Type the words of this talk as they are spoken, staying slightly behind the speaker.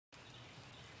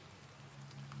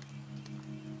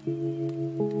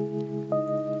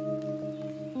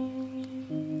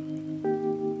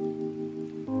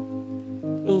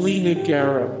Elena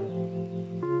Garro.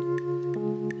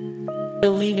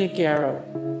 Elena Garro.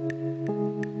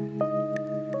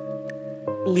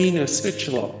 Elena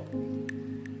Skochilo.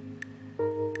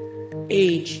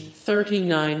 Age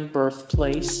 39,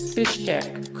 birthplace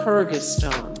Bishkek,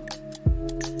 Kyrgyzstan.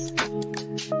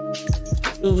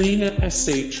 Elena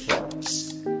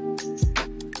Shvarts.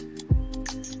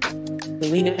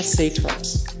 Elena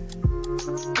Shvarts.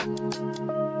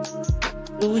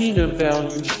 Elena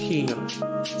Valyushkina.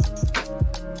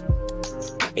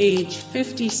 Age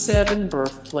 57,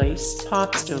 birthplace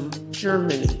Potsdam,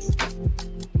 Germany.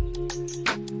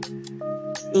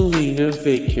 Elena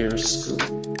Valyushkina.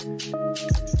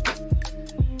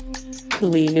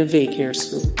 Elena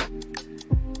Valyushkina.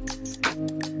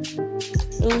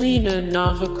 Elena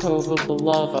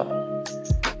Novikova-Belova.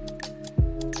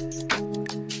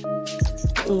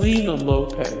 Elena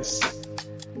Lopez.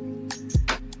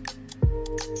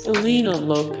 Elena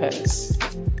Lopez.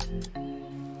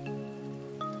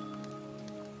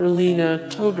 Elena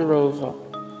Todorova.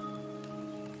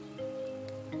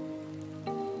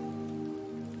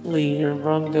 Elena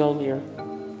Rondellier.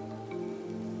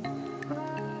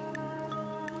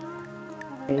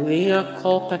 Elena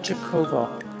Kolpachikova.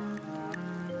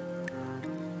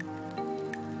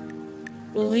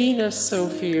 Elena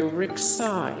Sofia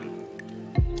Rixai.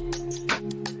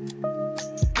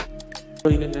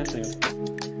 Elena Netman.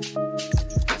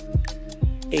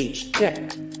 Age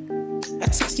Dec.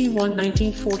 At 61,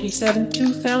 1947,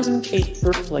 2008,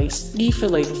 birthplace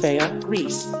Philadelphia,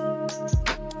 Greece.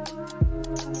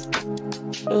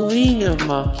 Elena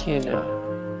Makina.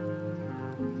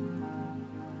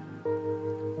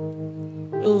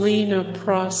 Elena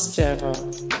Prosteva.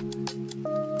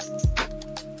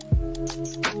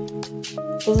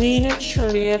 Elena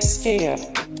Chernyevskaya.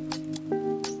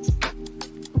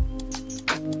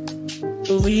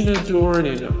 Elena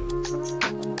Doronina.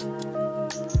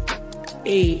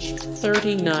 Age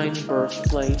 39,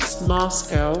 birthplace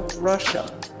Moscow, Russia.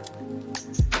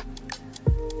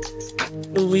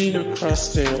 Elena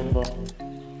Krastelva.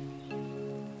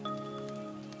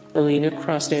 Elena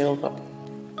Krastelva.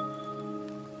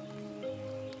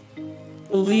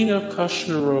 Elena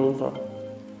Kushnarova.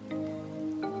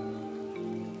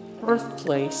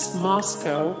 Birthplace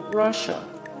Moscow, Russia.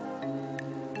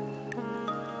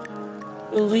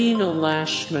 Elena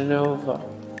Lashmanova.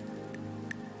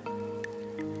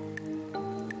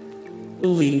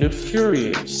 Elena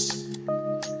Furious.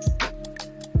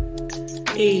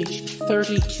 Age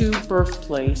 32,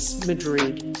 birthplace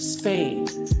Madrid, Spain.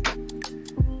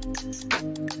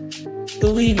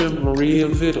 Elena Maria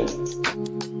Vidal.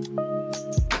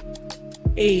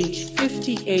 Age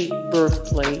 58,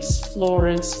 birthplace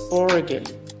Florence, Oregon.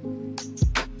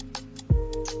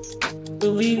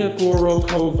 Elena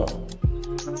Gorokova.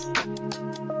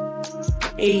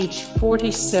 Age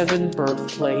 47,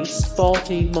 birthplace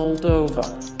Balti, Moldova.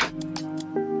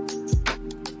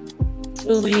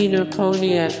 Elena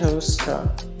Poniatowska.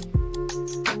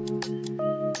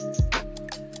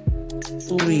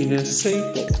 Elena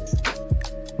Sapel.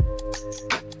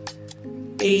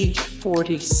 Age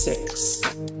 46.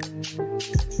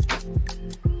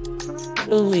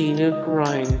 Elena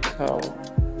Grinko.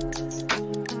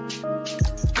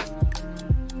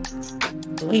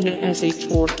 Elena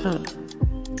Shvarts.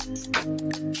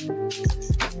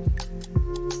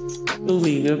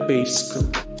 Elena Basco.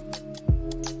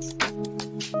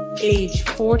 Age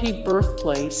 40,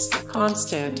 birthplace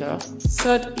Constanta,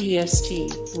 Sud Est,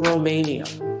 Romania.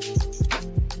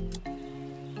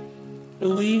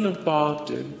 Elena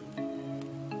Bogdan.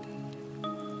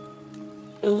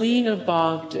 Elena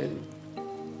Bogdan.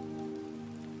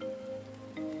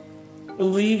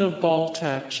 Elena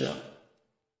Baltacha.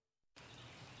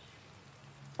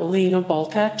 Elena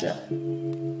Baltacha.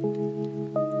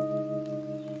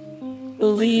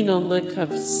 Elena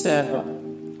Likovtseva.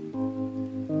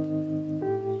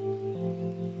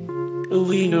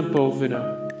 Elena Bovina.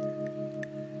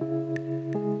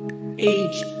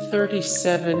 Age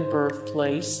 37,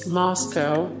 birthplace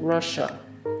Moscow, Russia.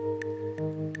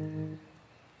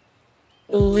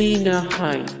 Elena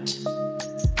Height.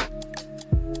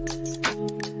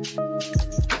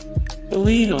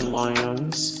 Elena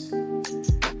Lyons.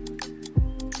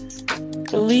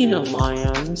 Elena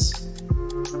Lyons.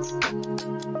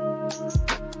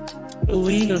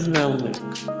 Elena Melnick.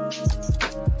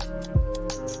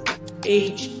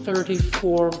 Age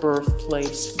 34,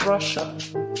 birthplace Russia.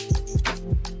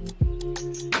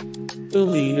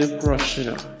 Elena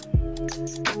Grushina.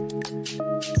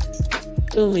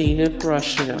 Elena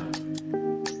Grushina.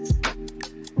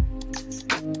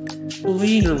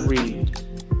 Elena Reed.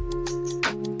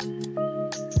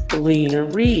 Elena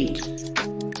Reed.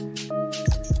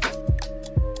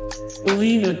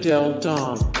 Elena Del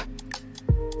Don.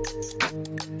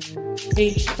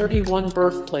 Age 31,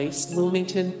 birthplace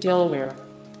Wilmington, Delaware.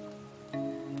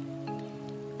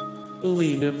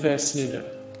 Elena Vesnina.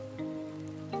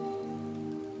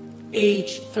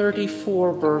 Age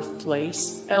 34,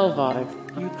 birthplace Lviv,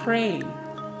 Ukraine.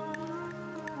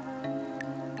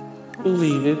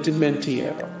 Elena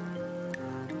Dementiero.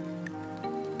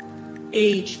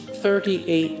 Age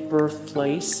 38,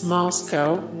 birthplace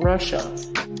Moscow, Russia.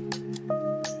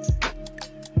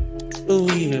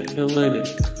 Elena Hellenic.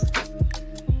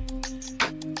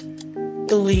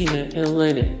 Elena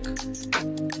Hellenic.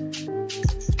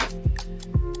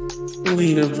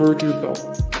 Elena Verdugo.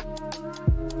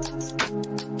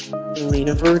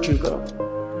 Elena Verdugo.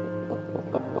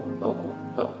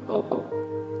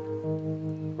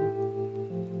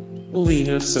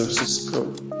 Elena Sosisko.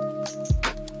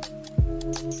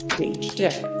 Age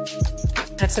death.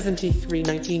 At 73,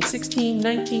 1916,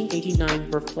 1989,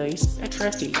 birthplace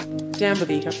Petresti,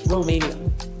 Dambavita, Romania.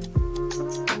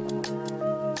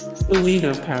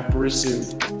 Elena Paparizou.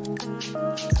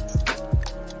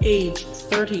 Age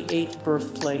 38,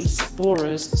 birthplace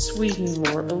Borås, Sweden.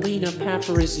 More Elena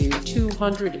Paparizou,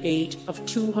 208 of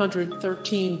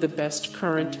 213, the best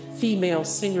current female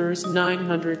singers,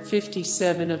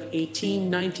 957 of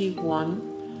 1891.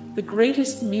 The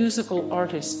greatest musical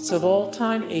artists of all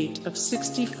time, 8 of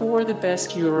 64, the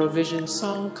best Eurovision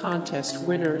Song Contest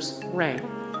winners, rank.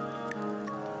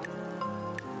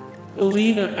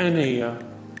 Elena Anaya.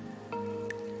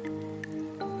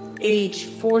 Age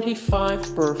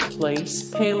 45, birthplace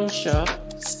Palencia,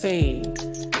 Spain.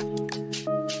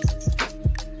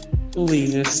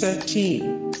 Elena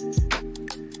Satine.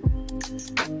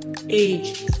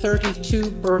 Age 32,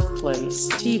 birthplace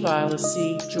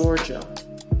Tbilisi, Georgia.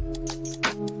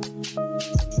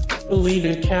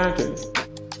 Elena Kagan.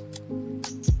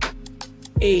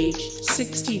 Age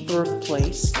 60,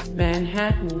 birthplace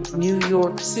Manhattan, New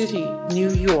York City, New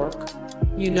York,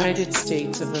 United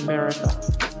States of America.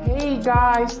 Hey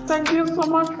guys, thank you so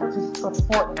much for the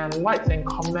support and likes and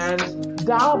comments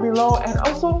down below, and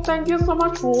also thank you so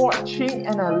much for watching,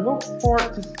 and I look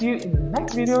forward to see you in the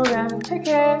next video. Then take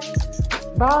care,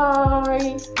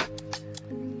 bye.